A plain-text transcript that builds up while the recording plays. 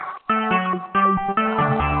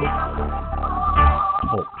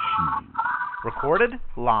Recorded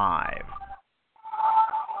live.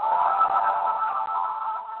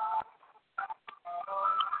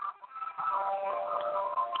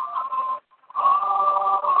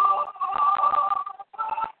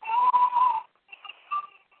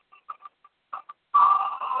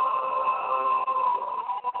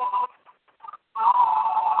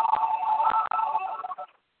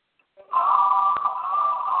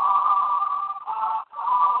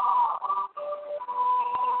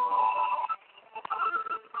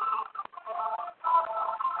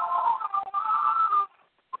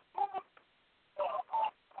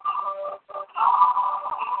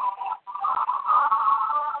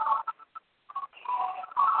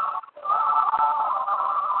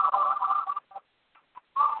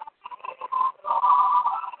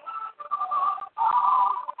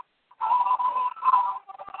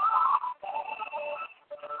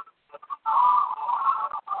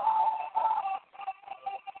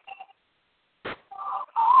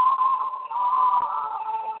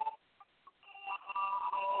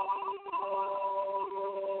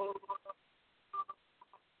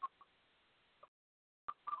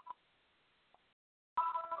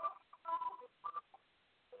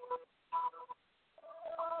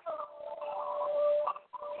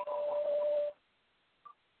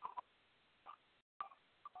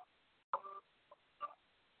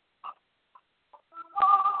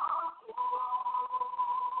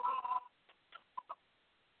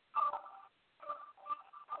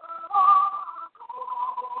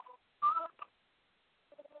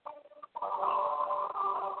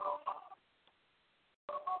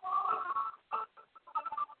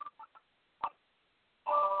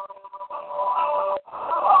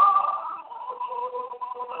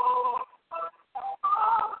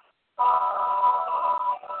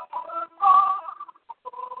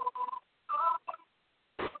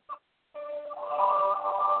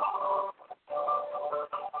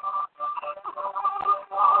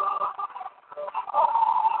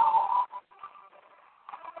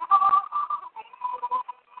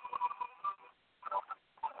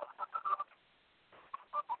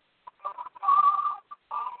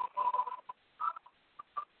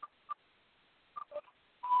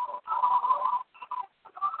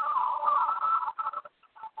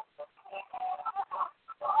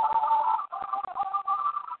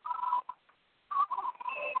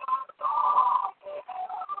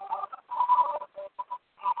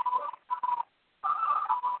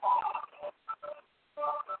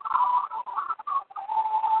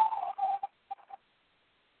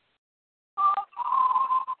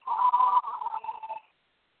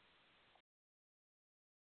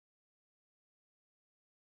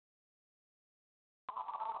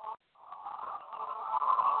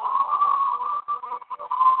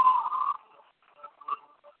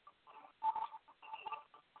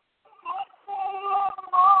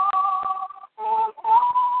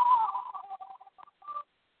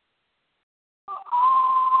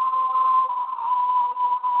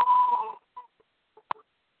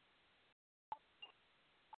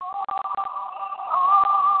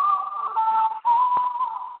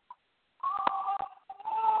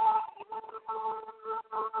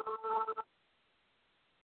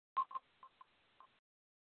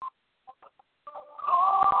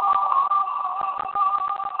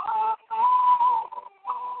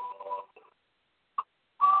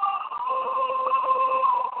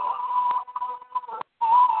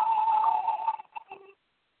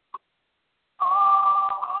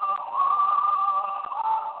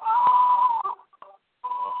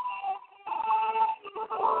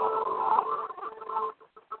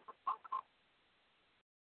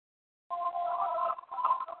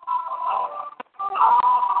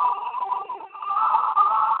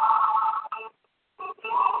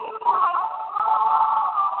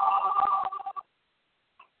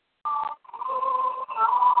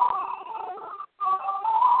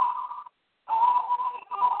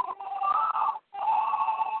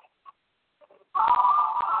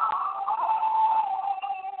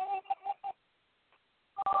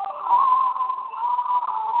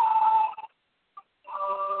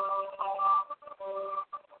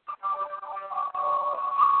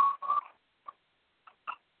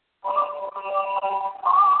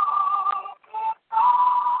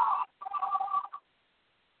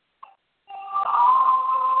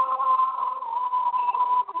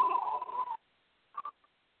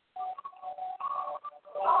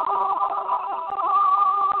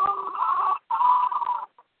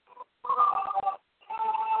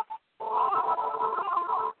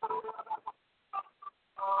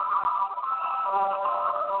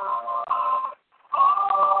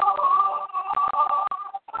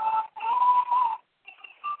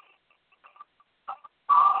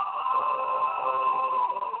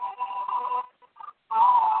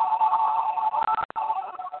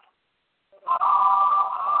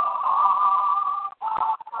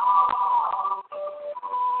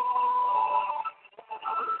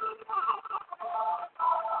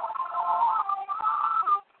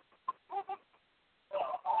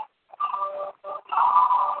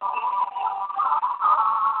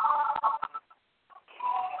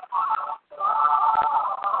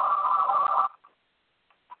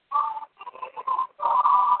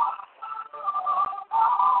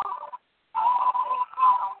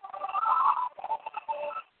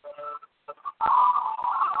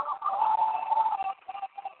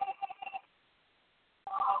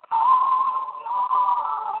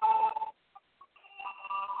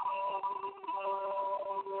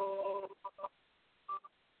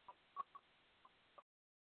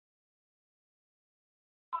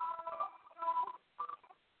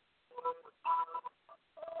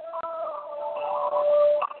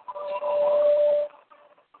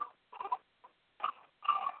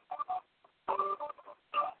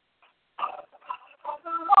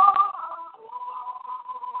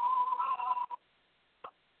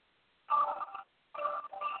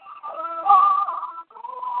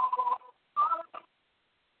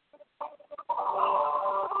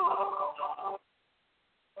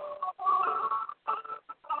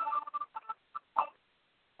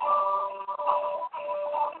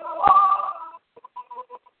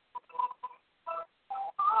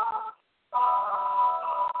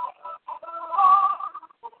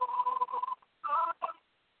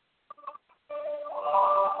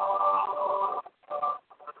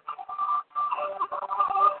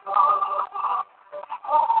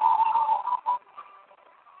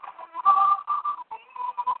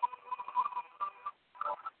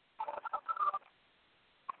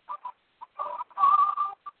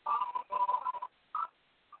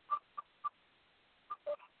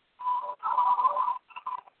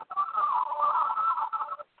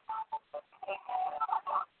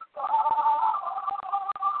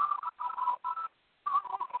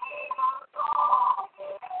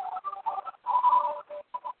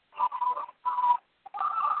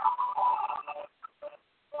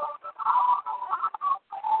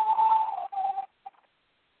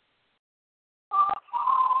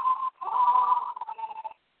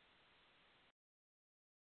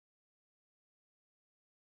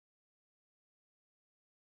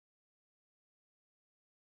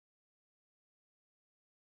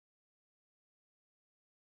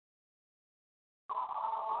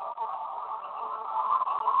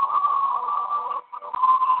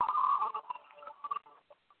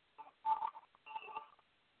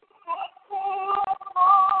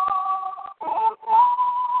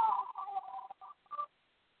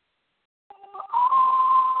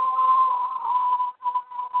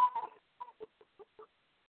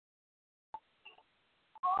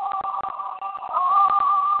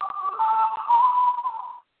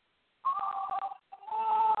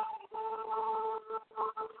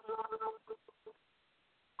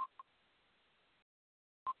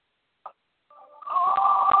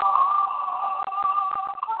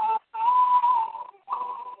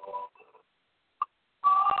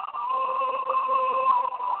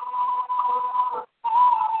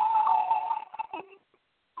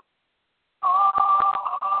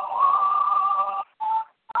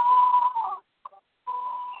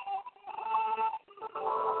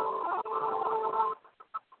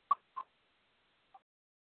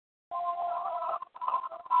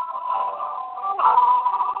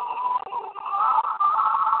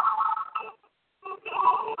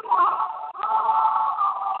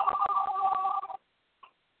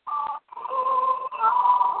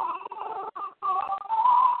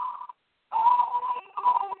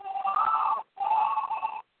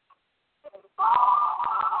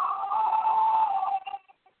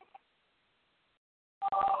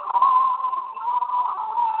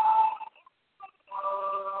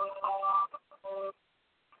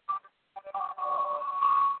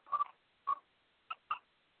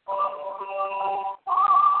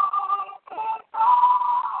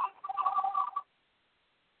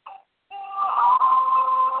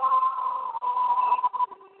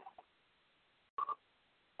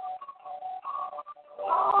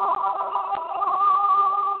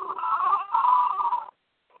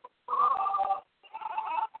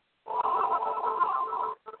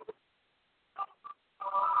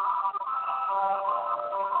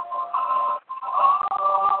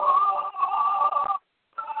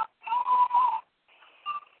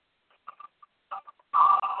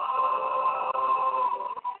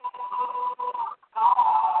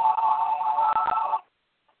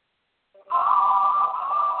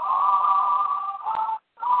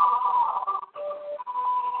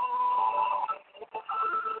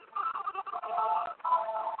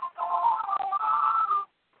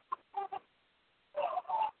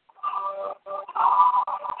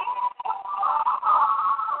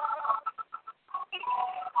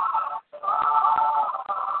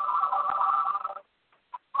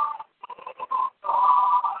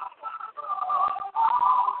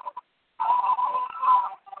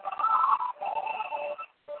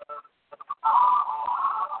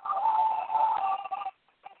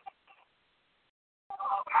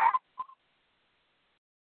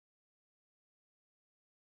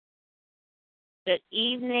 Good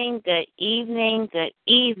evening, good evening, good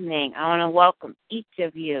evening. I want to welcome each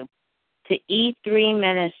of you to E3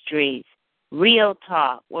 Ministries, Real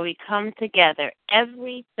Talk, where we come together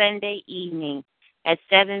every Sunday evening at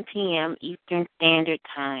 7 p.m. Eastern Standard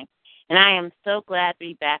Time. And I am so glad to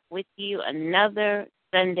be back with you another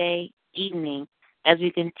Sunday evening as we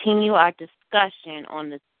continue our discussion on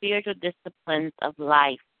the spiritual disciplines of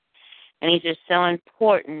life. And these are so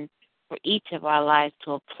important for each of our lives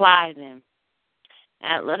to apply them.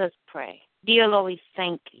 Now, let us pray. Dear Lord, we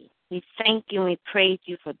thank you. We thank you and we praise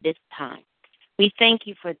you for this time. We thank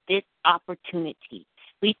you for this opportunity.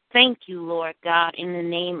 We thank you, Lord God, in the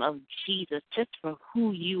name of Jesus, just for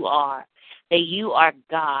who you are, that you are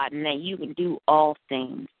God and that you can do all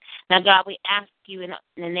things. Now, God, we ask you in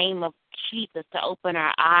the name of Jesus to open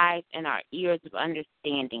our eyes and our ears of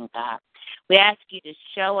understanding, God. We ask you to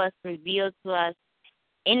show us, reveal to us,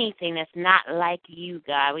 anything that's not like you,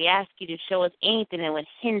 God. We ask you to show us anything that would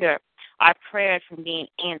hinder our prayers from being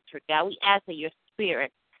answered, God. We ask that your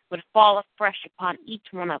spirit would fall afresh upon each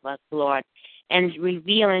one of us, Lord, and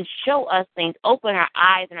reveal and show us things. Open our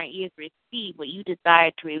eyes and our ears to receive what you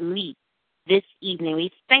desire to release this evening.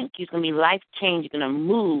 We thank you. It's going to be life-changing. It's going to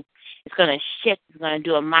move. It's going to shift. It's going to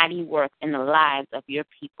do a mighty work in the lives of your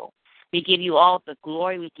people. We give you all the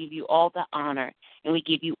glory. We give you all the honor. And we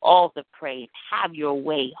give you all the praise. Have your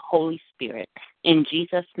way, Holy Spirit. In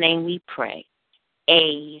Jesus' name we pray.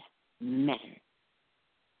 Amen.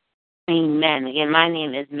 Amen. Again, my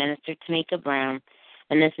name is Minister Tamika Brown,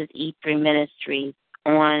 and this is E3 Ministries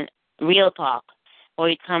on Real Talk, where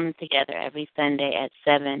we come together every Sunday at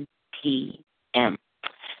 7 p.m.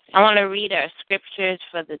 I want to read our scriptures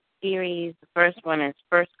for the series. The first one is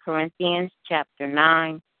 1 Corinthians chapter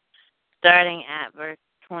 9, starting at verse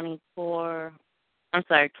 26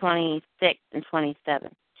 and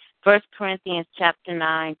 27. 1 Corinthians chapter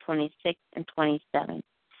 9, 26 and 27.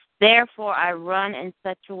 Therefore I run in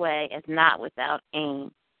such a way as not without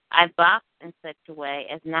aim. I box in such a way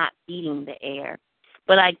as not beating the air.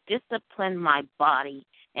 But I discipline my body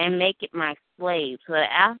and make it my slave, so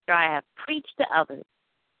that after I have preached to others,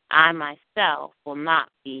 I myself will not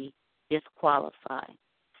be disqualified.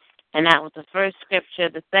 And that was the first scripture.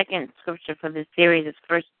 The second scripture for this series is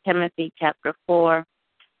 1 Timothy chapter 4,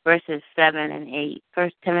 verses 7 and 8.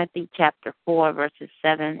 1 Timothy chapter 4, verses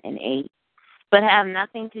 7 and 8. But have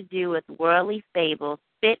nothing to do with worldly fables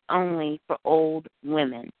fit only for old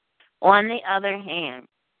women. On the other hand,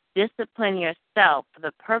 discipline yourself for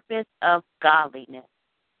the purpose of godliness.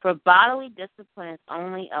 For bodily discipline is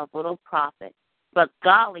only of little profit, but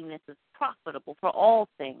godliness is profitable for all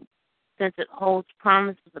things, since it holds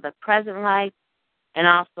promises for the present life and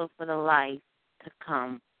also for the life to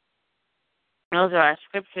come. Those are our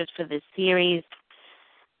scriptures for this series.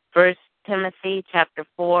 1 Timothy chapter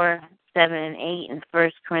 4, 7 and 8, and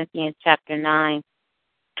 1 Corinthians chapter 9,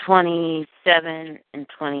 27 and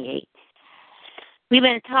 28. We've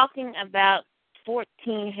been talking about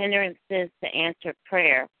 14 hindrances to answered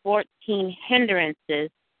prayer. 14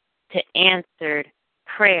 hindrances to answered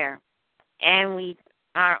prayer. And we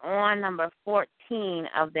are on number 14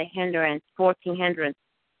 of the 14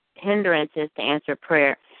 hindrances to answer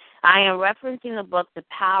prayer. I am referencing the book, The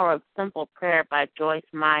Power of Simple Prayer by Joyce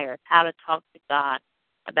Meyer, How to Talk to God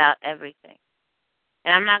About Everything.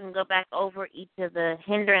 And I'm not going to go back over each of the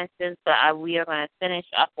hindrances, but we are going to finish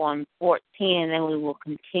up on 14, and then we will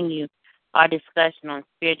continue our discussion on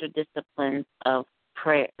spiritual disciplines of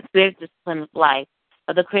prayer, spiritual discipline of life,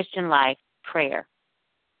 of the Christian life, prayer.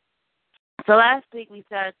 So last week we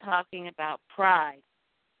started talking about pride.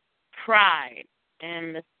 Pride.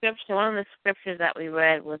 And the scripture, one of the scriptures that we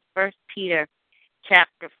read was 1 Peter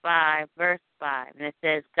chapter 5, verse 5. And it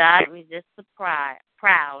says, God resists the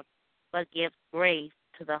proud, but gives grace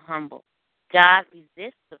to the humble. God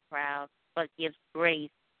resists the proud, but gives grace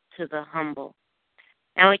to the humble.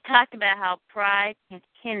 And we talked about how pride can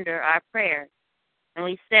hinder our prayers. And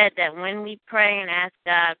we said that when we pray and ask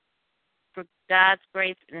God for God's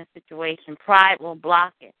grace in a situation, pride will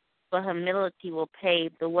block it, but humility will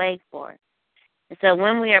pave the way for it. And so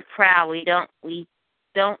when we are proud, we don't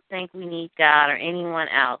think we need God or anyone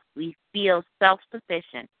else. We feel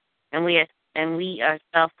self-sufficient, and we are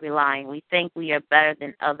self-reliant. We think we are better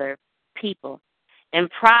than other people.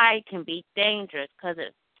 And pride can be dangerous because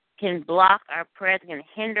it can block our prayers, it can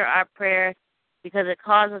hinder our prayers, because it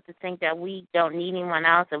causes us to think that we don't need anyone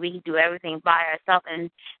else, that we can do everything by ourselves.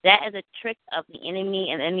 And that is a trick of the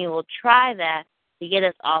enemy, and the enemy will try that to get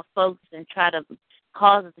us off focus and try to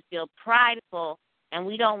cause us to feel prideful, and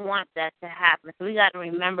we don't want that to happen. So we got to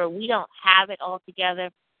remember we don't have it all together.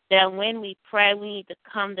 that when we pray, we need to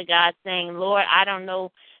come to God saying, Lord, I don't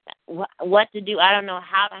know what to do. I don't know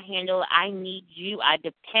how to handle it. I need you. I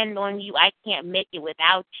depend on you. I can't make it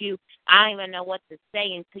without you. I don't even know what to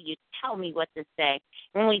say until you tell me what to say.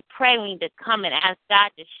 When we pray, we need to come and ask God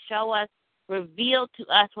to show us, reveal to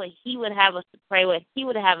us what He would have us to pray, what He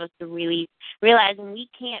would have us to release, realizing we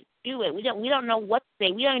can't do it. We don't know what to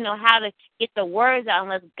say. We don't even know how to get the words out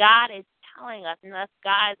unless God is telling us, unless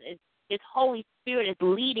God is, His Holy Spirit is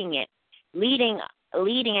leading it, leading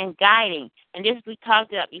and guiding. And this we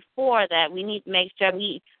talked about before, that we need to make sure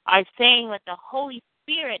we are saying what the Holy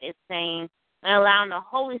Spirit is saying and allowing the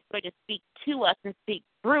Holy Spirit to speak to us and speak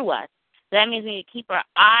through us. So that means we need to keep our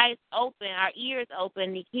eyes open, our ears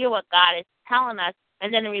open to hear what God is telling us,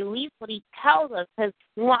 and then release what He tells us, because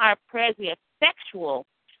we want our prayers to be effectual,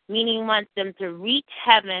 meaning we want them to reach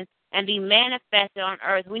heaven and be manifested on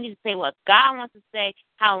earth. We need to say what God wants to say,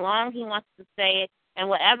 how long He wants to say it, and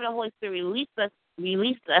whatever the Holy Spirit released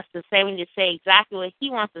us to say, we need to say exactly what He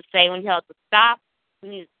wants to say. When He tells us to stop, we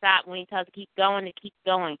need to stop. When He tells us to keep going, to keep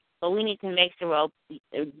going. But we need to make sure we'll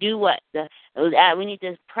do what we need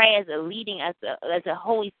to pray as the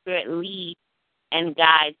Holy Spirit leads and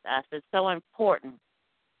guides us. It's so important.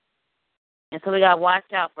 And so we got to watch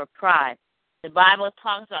out for pride. The Bible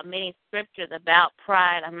talks about many scriptures about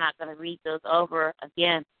pride. I'm not going to read those over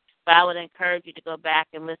again, but I would encourage you to go back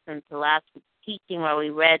and listen to last week's teaching where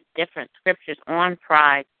we read different scriptures on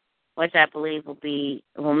pride, which I believe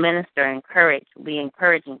will minister and will be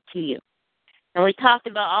encouraging to you. And we talked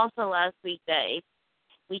about also last week that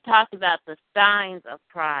we talked about the signs of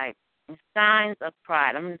pride. The signs of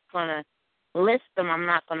pride. I'm just going to list them. I'm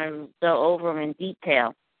not going to go over them in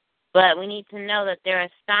detail. But we need to know that there are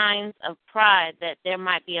signs of pride, that there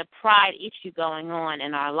might be a pride issue going on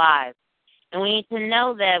in our lives. And we need to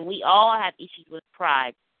know that we all have issues with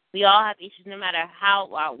pride. We all have issues no matter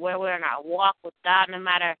where we're in our walk with God, no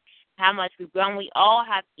matter how much we've grown. We all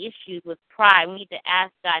have issues with pride. We need to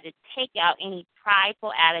ask God to take out any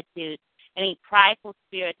prideful attitudes, any prideful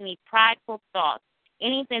spirits, any prideful thoughts,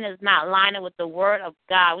 anything that's not lined up with the Word of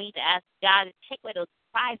God. We need to ask God to take away those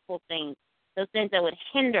prideful things, those things that would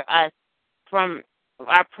hinder us from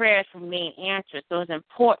our prayers from being answered. So it's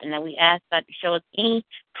important that we ask God to show us any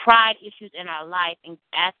pride issues in our life and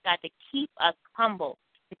ask God to keep us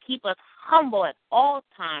humble at all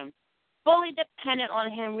times, fully dependent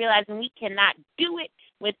on Him, realizing we cannot do it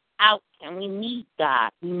without Him. We need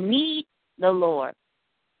God. We need the Lord.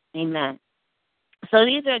 Amen. So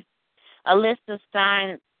these are a list of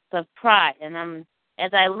signs of pride. And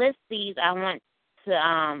as I list these, I want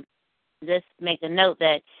to just make a note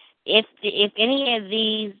that if any of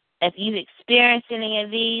these, if you've experienced any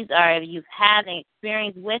of these, or if you've had an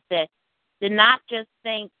experience with it, do not just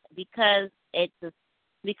think because it's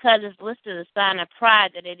listed as a sign of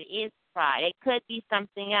pride that it is pride. It could be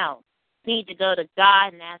something else. You need to go to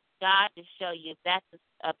God and ask God to show you if that's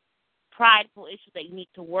a prideful issue that you need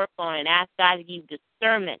to work on, and ask God to give you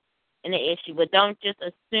discernment in the issue. But don't just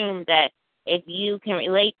assume that if you can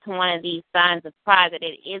relate to one of these signs of pride that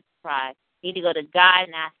it is pride. You need to go to God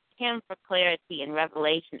and ask Him for clarity and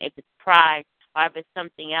revelation if it's pride or if it's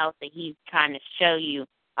something else that He's trying to show you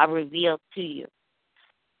or reveal to you.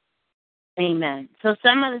 Amen. So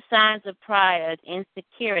some of the signs of pride are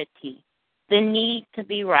insecurity, the need to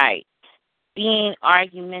be right, being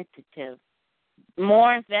argumentative,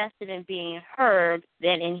 more invested in being heard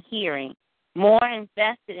than in hearing, more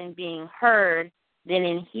invested in being heard than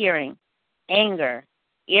in hearing, anger,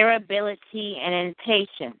 irritability and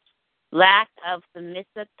impatience, lack of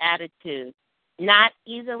submissive attitude, not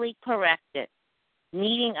easily corrected,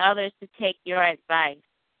 needing others to take your advice,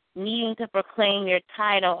 needing to proclaim your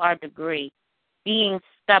title or degree, being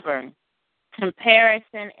stubborn,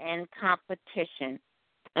 comparison and competition.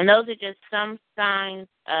 And those are just some signs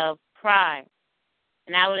of pride.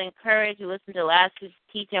 And I would encourage you to listen to last week's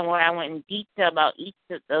teaching where I went in detail about each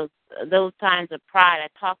of those signs of pride.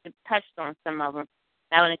 I touched on some of them.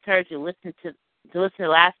 And I would encourage you to listen to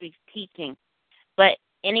last week's teaching. But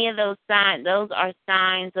any of those signs, those are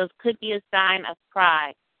signs, those could be a sign of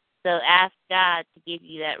pride. So ask God to give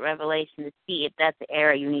you that revelation to see if that's the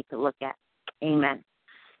area you need to look at. Amen.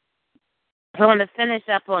 So I want to finish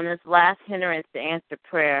up on this last hindrance to answer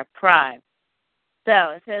prayer, pride. So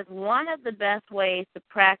it says one of the best ways to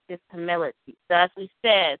practice humility. So as we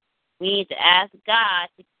said, we need to ask God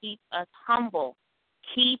to keep us humble.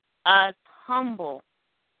 Keep us humble.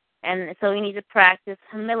 And so we need to practice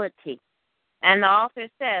humility. And the author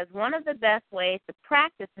says one of the best ways to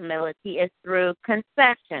practice humility is through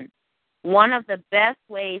confession. One of the best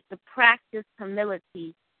ways to practice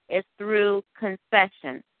humility is through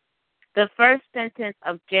confession. The first sentence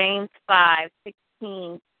of James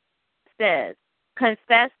 5:16 says,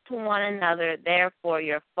 "Confess to one another, therefore,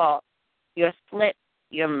 your faults, your slips,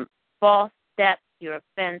 your false steps, your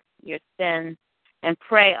offense, your sins, and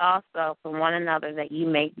pray also for one another that you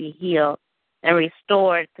may be healed and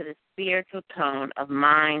restored to the spiritual tone of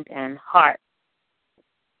mind and heart."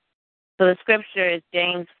 So the scripture is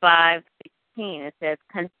James 5:16. It says,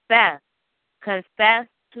 confess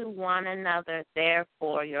to one another,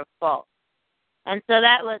 therefore, your faults. And so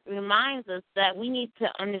that reminds us that we need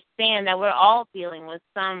to understand that we're all dealing with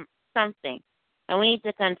something. And we need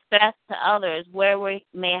to confess to others where we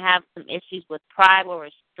may have some issues with pride, where we're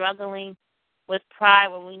struggling with pride,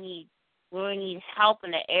 where we need help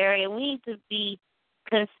in the area. We need to be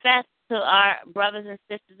confessed to our brothers and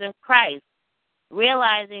sisters in Christ,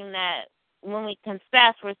 realizing that when we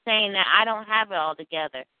confess, we're saying that I don't have it all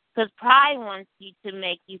together. Because pride wants you to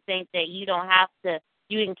make you think that you don't have to,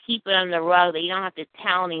 you can keep it on the rug, that you don't have to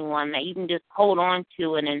tell anyone, that you can just hold on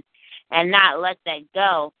to it and not let that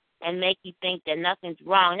go and make you think that nothing's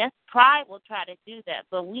wrong. That's pride will try to do that.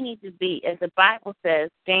 But we need to be, as the Bible says,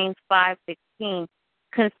 James 5:16,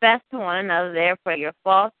 confess to one another, therefore, your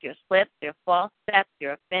faults, your slips, your false steps,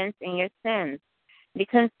 your offense, and your sins. We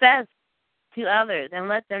confess to others and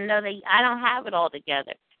let them know that I don't have it all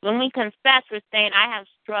together. When we confess, we're saying I have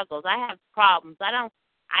struggles, I have problems,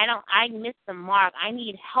 I miss the mark, I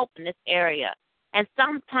need help in this area. And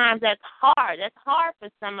sometimes that's hard. That's hard for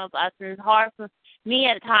some of us, and it's hard for me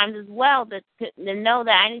at times as well to know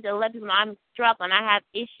that I need to let people know I'm struggling, I have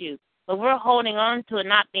issues. But we're holding on to it,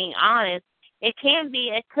 not being honest. It could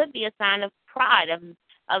be a sign of pride,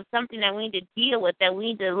 of something that we need to deal with, that we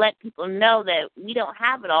need to let people know that we don't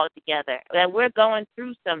have it all together, that we're going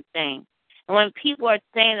through something. And when people are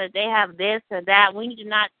saying that they have this or that, we need to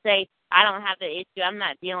not say, I don't have the issue, I'm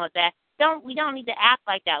not dealing with that. We don't need to act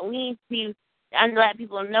like that. We need to let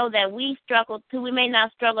people know that we struggle too. We may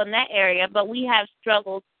not struggle in that area, but we have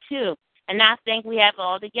struggled too. And not think we have it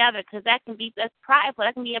all together, because that's prideful.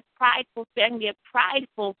 That can be a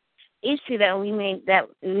prideful issue that we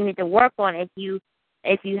need to work on. If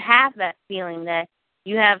you have that feeling that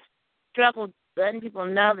you have struggled, letting people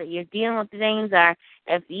know that you're dealing with things, or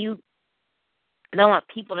if you don't want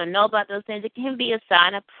people to know about those things, it can be a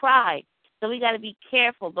sign of pride. So we got to be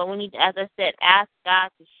careful, but we need to, as I said, ask God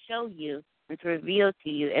to show you and to reveal to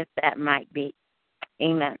you if that might be.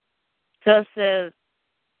 Amen. So it says,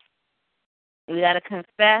 we got to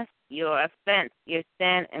confess your offense, your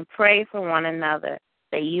sin, and pray for one another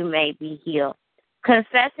that you may be healed.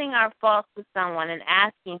 Confessing our faults to someone and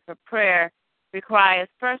asking for prayer requires,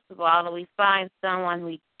 first of all, that we find someone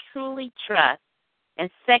we truly trust, and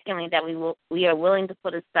secondly, that we are willing to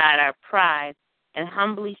put aside our pride and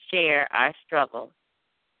humbly share our struggles.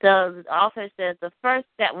 So the author says the first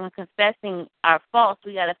step when confessing our faults,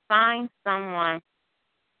 we got to find someone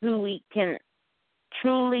who we can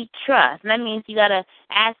truly trust. And that means you got to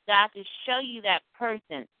ask God to show you that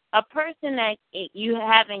person, a person that you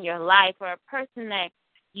have in your life, or a person that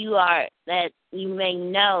you may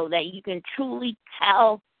know, that you can truly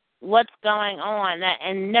tell what's going on,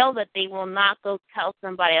 and know that they will not go tell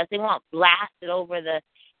somebody else. They won't blast it over the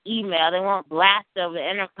email. They won't blast it over the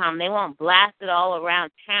intercom. They won't blast it all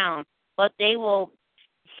around town. But they will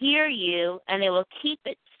hear you, and they will keep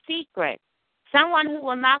it secret. Someone who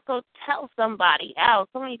will not go tell somebody else,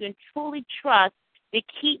 someone you can truly trust, to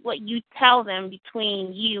keep what you tell them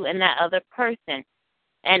between you and that other person.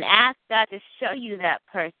 And ask God to show you that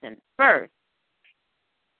person first.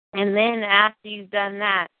 And then after you've done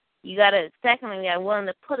that, we are willing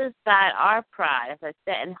to put aside our pride, as I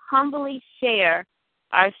said, and humbly share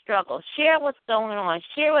our struggle. Share what's going on.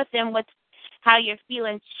 Share with them how you're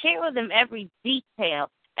feeling. Share with them every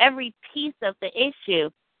detail, every piece of the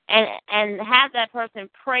issue, and have that person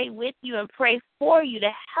pray with you and pray for you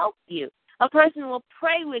to help you. A person will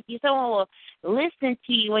pray with you. Someone will listen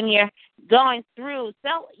to you when you're going through.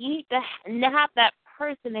 So you need to have that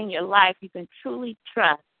person in your life you can truly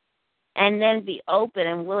trust, and then be open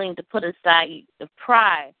and willing to put aside the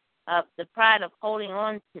pride of holding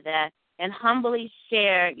on to that, and humbly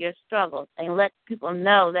share your struggles and let people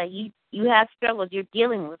know that you have struggles. You're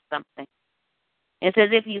dealing with something. It says,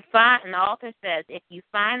 and the author says, if you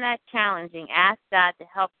find that challenging, ask God to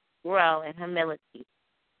help you grow in humility.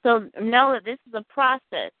 So know that this is a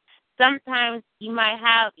process. Sometimes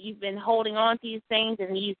you've been holding on to these things,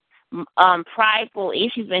 and these prideful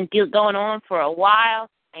issues been going on for a while,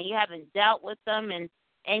 and you haven't dealt with them. And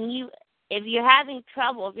if you're having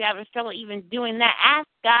trouble, if you're having struggle even doing that, ask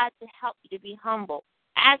God to help you to be humble.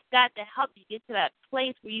 Ask God to help you get to that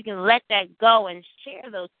place where you can let that go and share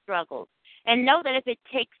those struggles. And know that if it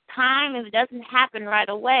takes time, if it doesn't happen right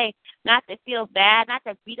away, not to feel bad, not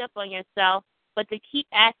to beat up on yourself, but to keep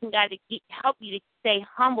asking God to help you to stay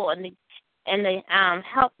humble and to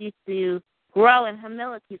help you to grow in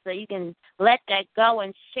humility so you can let that go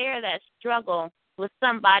and share that struggle with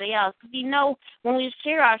somebody else. Because you know, when we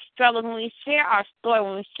share our struggle, when we share our story,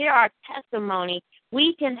 when we share our testimony,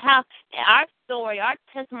 we can help our story, our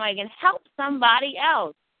testimony can help somebody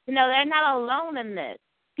else. You know, they're not alone in this.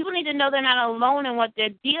 People need to know they're not alone in what they're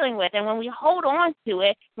dealing with. And when we hold on to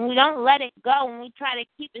it, when we don't let it go, when we try to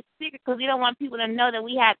keep it secret because we don't want people to know that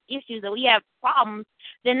we have issues, that we have problems,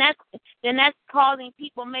 then that's causing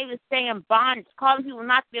people maybe to stay in bondage, causing people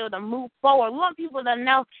not to be able to move forward. We want people to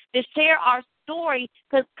know, to share our story,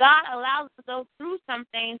 because God allows us to go through some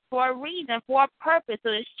things for a reason, for a purpose.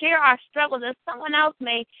 So to share our struggles, that someone else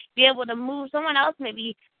may be able to move, someone else may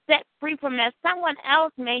be set free from that. Someone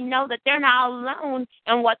else may know that they're not alone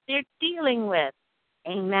in what they're dealing with.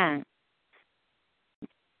 Amen.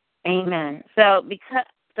 Amen. So it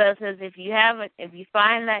says if you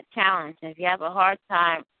find that challenge, if you have a hard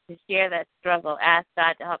time to share that struggle, ask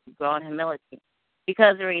God to help you grow in humility,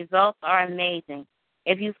 because the results are amazing.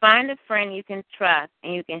 If you find a friend you can trust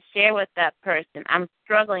and you can share with that person, I'm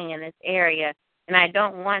struggling in this area and I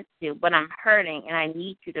don't want to, but I'm hurting and I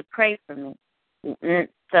need you to pray for me.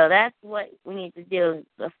 So that's what we need to do.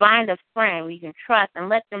 Find a friend you can trust and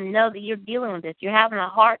let them know that you're dealing with this. You're having a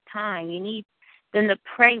hard time. You need them to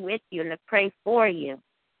pray with you and to pray for you.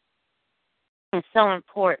 It's so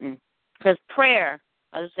important because prayer,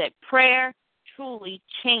 as I said, prayer truly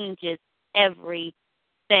changes everything.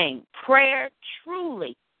 Prayer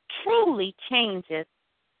truly, truly changes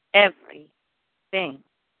everything.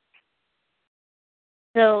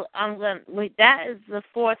 So that is the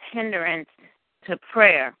fourth hindrance to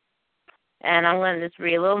prayer. And I'm going to just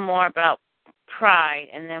read a little more about pride,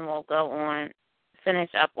 and then we'll go on, finish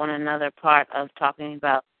up on another part of talking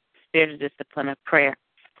about spiritual discipline of prayer.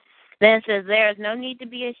 Then it says, there is no need to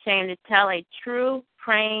be ashamed to tell a true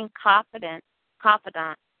praying confidant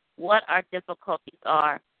what our difficulties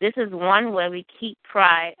are. This is one way we keep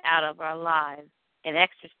pride out of our lives and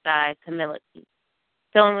exercise humility.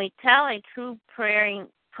 So when we tell a true praying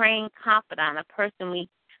confidant, a person we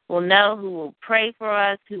will know who will pray for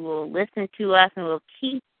us, who will listen to us, and will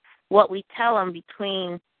keep what we tell them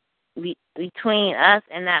between us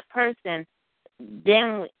and that person,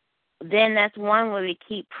 then that's one way we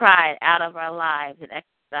keep pride out of our lives and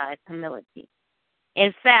exercise humility.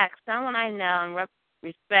 In fact, someone I know and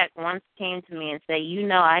respect once came to me and said,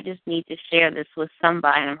 I just need to share this with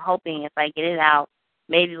somebody, and I'm hoping if I get it out,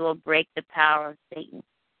 maybe it will break the power of Satan.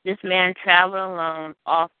 This man traveled alone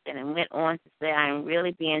often and went on to say, I am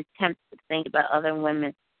really being tempted to think about other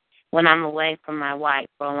women when I'm away from my wife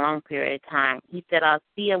for a long period of time. He said, I'll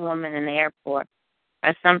see a woman in the airport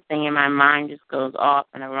or something, and my mind just goes off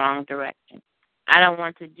in the wrong direction. I don't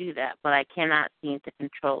want to do that, but I cannot seem to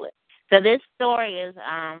control it. So this story is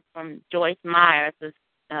from Joyce Meyer, this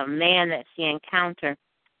man that she encountered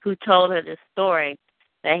who told her this story,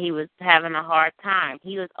 that he was having a hard time.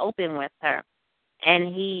 He was open with her,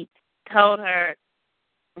 and he told her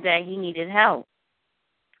that he needed help.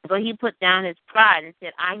 So he put down his pride and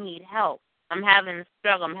said, I need help. I'm having a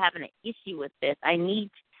struggle. I'm having an issue with this. I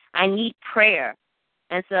need prayer.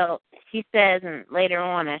 And so she says, and later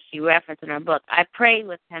on, as she referenced in her book, I prayed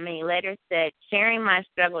with him, and he later said, sharing my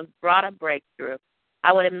struggles brought a breakthrough.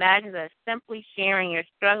 I would imagine that simply sharing your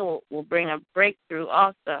struggle will bring a breakthrough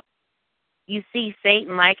also. You see,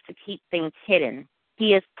 Satan likes to keep things hidden.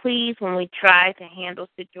 He is pleased when we try to handle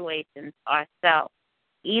situations ourselves,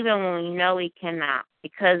 even when we know we cannot,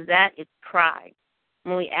 because that is pride.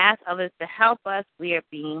 When we ask others to help us, we are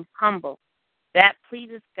being humble. That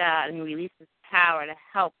pleases God, and He releases power to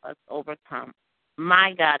help us overcome.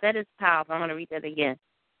 My God, that is powerful. I'm going to read that again.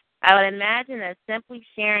 I would imagine that simply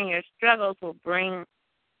sharing your struggles will bring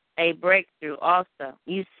a breakthrough also.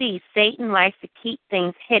 You see, Satan likes to keep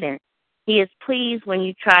things hidden. He is pleased when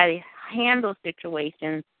you try to handle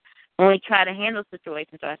situations,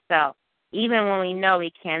 ourselves, even when we know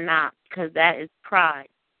we cannot, because that is pride.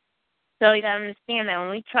 So you got to understand that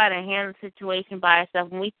when we try to handle a situation by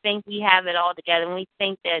ourselves, when we think we have it all together, when we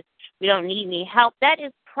think that we don't need any help, that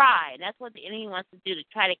is pride. That's what the enemy wants to do, to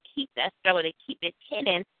try to keep that struggle, to keep it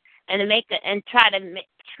hidden, and to try to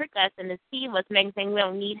trick us and deceive us, making things we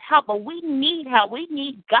don't need help. But we need help. We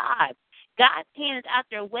need God. God's hand is out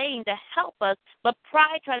there waiting to help us, but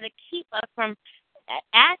pride tries to keep us from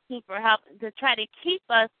asking for help, to try to keep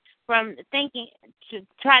us from thinking to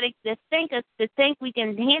try to think we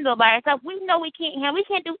can handle by ourselves. We know we can't handle. We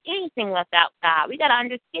can't do anything without God. We got to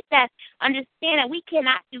understand that we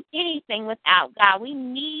cannot do anything without God. We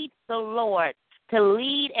need the Lord to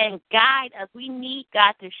lead and guide us. We need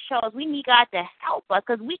God to show us. We need God to help us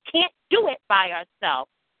because we can't do it by ourselves.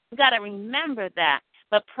 We got to remember that.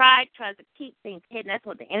 But pride tries to keep things hidden. That's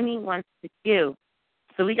what the enemy wants to do.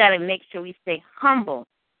 So we got to make sure we stay humble.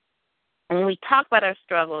 And when we talk about our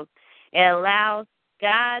struggles, it allows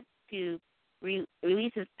God to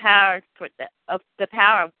release His power, the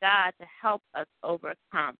power of God to help us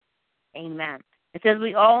overcome. Amen. It says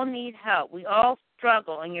we all need help. We all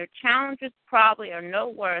struggle, and your challenges probably are no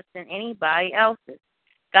worse than anybody else's.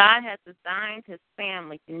 God has designed His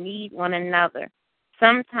family to need one another.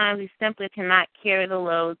 Sometimes we simply cannot carry the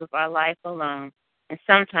loads of our life alone, and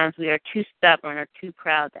sometimes we are too stubborn or too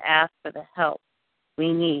proud to ask for the help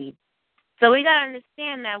we need. So we got to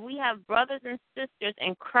understand that we have brothers and sisters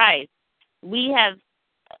in Christ. We have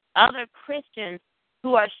other Christians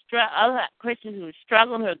who are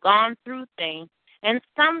struggling, who have gone through things, and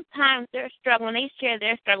sometimes they're struggling. When they share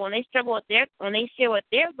their struggle, when they share what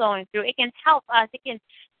they're going through, it can help us.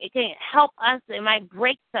 It can help us. It might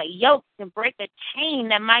break the yoke and break the chain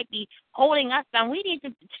that might be holding us down. We need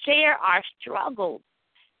to share our struggles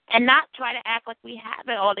and not try to act like we have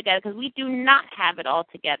it all together, because we do not have it all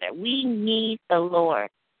together. We need the Lord.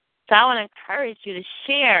 So I want to encourage you to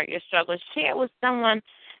share your struggles. Share with someone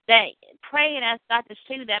that pray and ask God to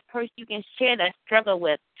show you that person you can share that struggle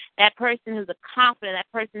with, that person who's a confident,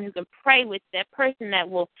 that person who can pray with, that person that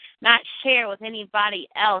will not share with anybody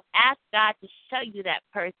else. Ask God to show you that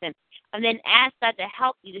person, and then ask God to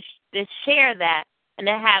help you to share that and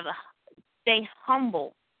to stay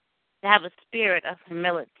humble, to have a spirit of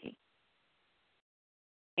humility.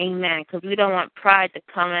 Amen. Because we don't want pride to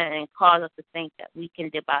come in and cause us to think that we can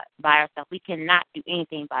do by ourselves. We cannot do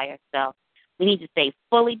anything by ourselves. We need to stay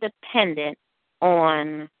fully dependent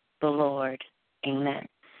on the Lord. Amen.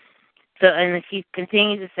 So, and she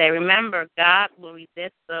continues to say, remember, God will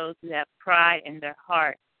resist those who have pride in their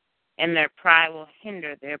heart, and their pride will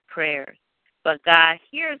hinder their prayers. But God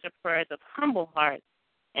hears the prayers of humble hearts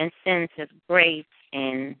and sends His grace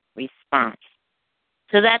in response.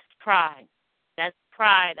 So that's pride. That's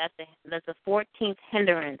pride. That's the 14th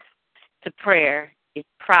hindrance to prayer is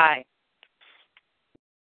pride.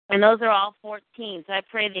 And those are all 14. So I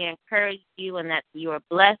pray they encourage you and that you are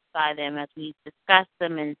blessed by them as we discussed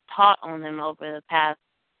them and taught on them over the past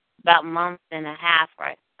about month and a half,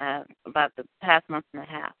 right? About the past month and a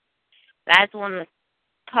half. I just want to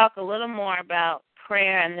talk a little more about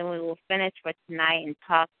prayer, and then we will finish for tonight and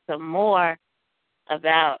talk some more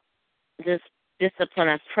about this discipline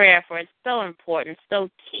of prayer, for it's so important, so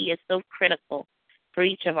key, it's so critical for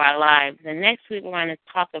each of our lives. And next week we're going to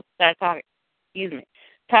talking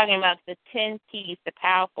about the 10 keys to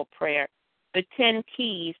powerful prayer. The 10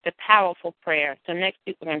 keys to powerful prayer. So next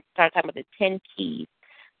week we're going to start talking about the 10 keys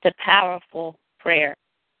to powerful prayer.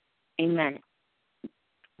 Amen.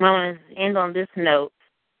 I want to end on this note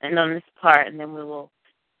and on this part, and then we will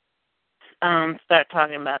start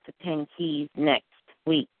talking about the 10 keys next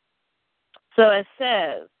week. So it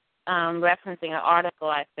says, referencing an article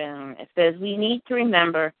I found, it says, we need to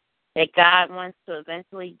remember that God wants to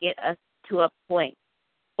eventually get us to a point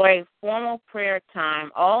where a formal prayer time,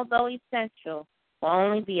 although essential, will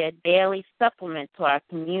only be a daily supplement to our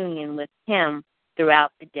communion with Him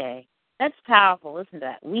throughout the day. That's powerful, isn't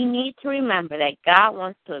that? We need to remember that God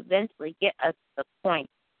wants to eventually get us to the point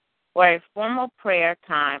where a formal prayer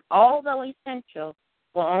time, although essential,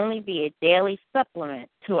 will only be a daily supplement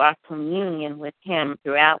to our communion with Him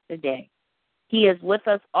throughout the day. He is with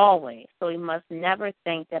us always, so we must never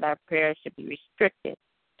think that our prayers should be restricted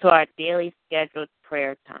to our daily scheduled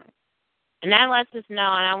prayer time. And that lets us know,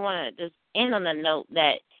 and I want to just end on the note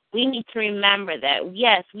that we need to remember that,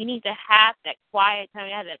 yes, we need to have that quiet time.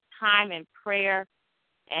 We have that time in prayer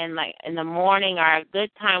and like in the morning, or a good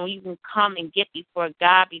time where you can come and get before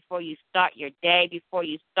God before you start your day, before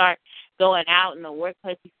you start going out in the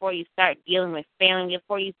workplace, before you start dealing with family,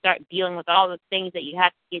 before you start dealing with all the things that you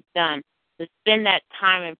have to get done, to spend that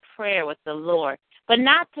time in prayer with the Lord, but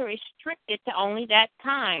not to restrict it to only that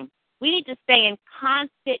time. We need to stay in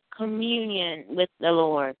constant communion with the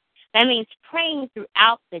Lord. That means praying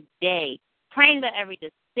throughout the day, praying about every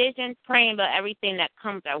decision, praying about everything that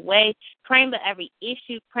comes our way, praying about every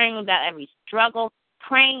issue, praying about every struggle,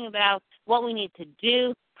 praying about what we need to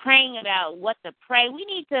do, praying about what to pray. We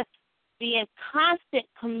need to be in constant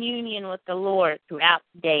communion with the Lord throughout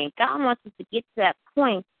the day. And God wants us to get to that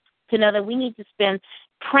point to know that we need to spend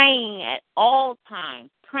praying at all times,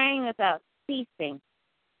 praying without ceasing.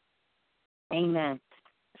 Amen.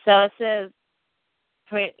 So it says,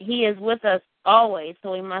 He is with us always,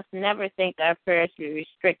 so we must never think our prayers should be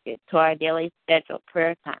restricted to our daily scheduled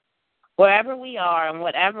prayer time. Wherever we are and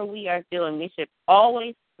whatever we are doing, we should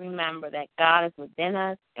always remember that God is within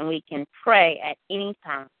us and we can pray at any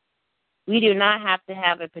time. We do not have to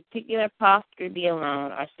have a particular posture to be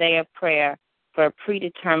alone or say a prayer for a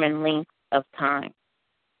predetermined length of time.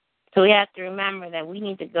 So we have to remember that we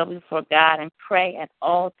need to go before God and pray at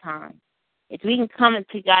all times. If we can come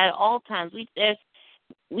to God at all times, we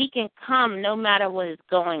can come no matter what is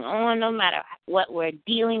going on, no matter what we're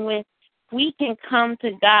dealing with. We can come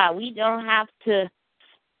to God. We don't have to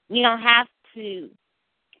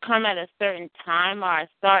come at a certain time or a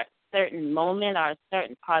certain moment or a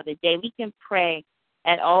certain part of the day. We can pray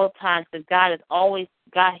at all times because God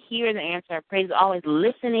hears and answers our prayers, always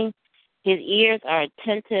listening. His ears are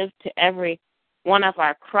attentive to every one of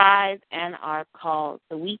our cries and our calls.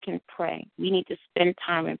 So we can pray. We need to spend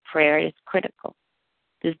time in prayer. It's critical.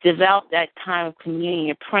 To develop that time of communion.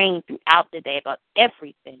 You're praying throughout the day about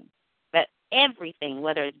everything. But everything,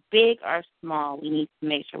 whether it's big or small, we need to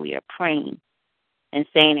make sure we are praying and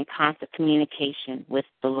staying in constant communication with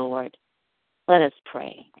the Lord. Let us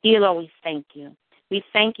pray. Dear Lord, we thank you. We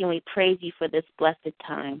thank you and we praise you for this blessed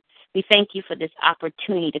time. We thank you for this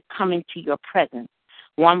opportunity to come into your presence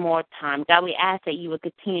one more time. God, we ask that you would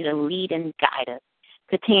continue to lead and guide us,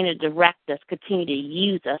 continue to direct us, continue to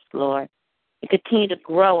use us, Lord, and continue to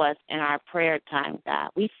grow us in our prayer time, God.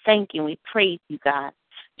 We thank you and we praise you, God,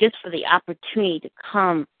 just for the opportunity to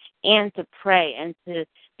come and to pray and to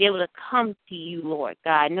be able to come to you, Lord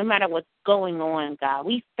God, no matter what's going on, God.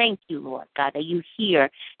 We thank you, Lord God, that you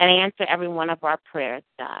hear and answer every one of our prayers,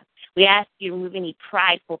 God. We ask you to remove any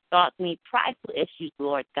prideful thoughts, any prideful issues,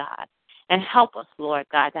 Lord God, and help us, Lord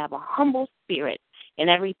God, to have a humble spirit in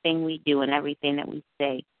everything we do and everything that we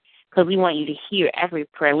say, because we want you to hear every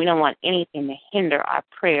prayer. We don't want anything to hinder our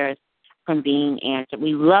prayers from being answered.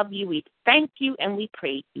 We love you, we thank you, and we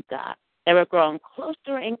praise you, God, that we're growing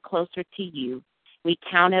closer and closer to you. We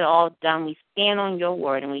count it all done. We stand on your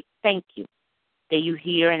word, and we thank you that you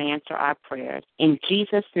hear and answer our prayers. In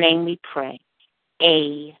Jesus' name we pray.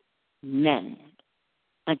 Amen.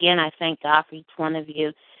 Again, I thank God for each one of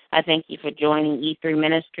you. I thank you for joining E3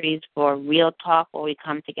 Ministries for Real Talk, where we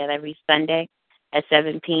come together every Sunday at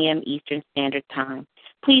 7 p.m. Eastern Standard Time.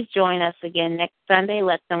 Please join us again next Sunday.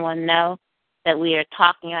 Let someone know that we are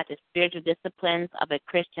talking about the spiritual disciplines of a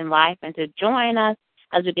Christian life, and to join us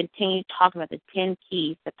as we continue talking about the 10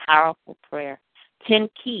 keys to powerful prayer. 10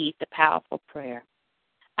 keys to powerful prayer.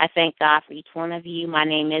 I thank God for each one of you. My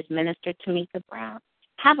name is Minister Tamika Brown.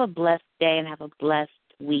 Have a blessed day and have a blessed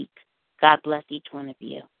week. God bless each one of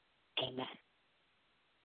you. Amen.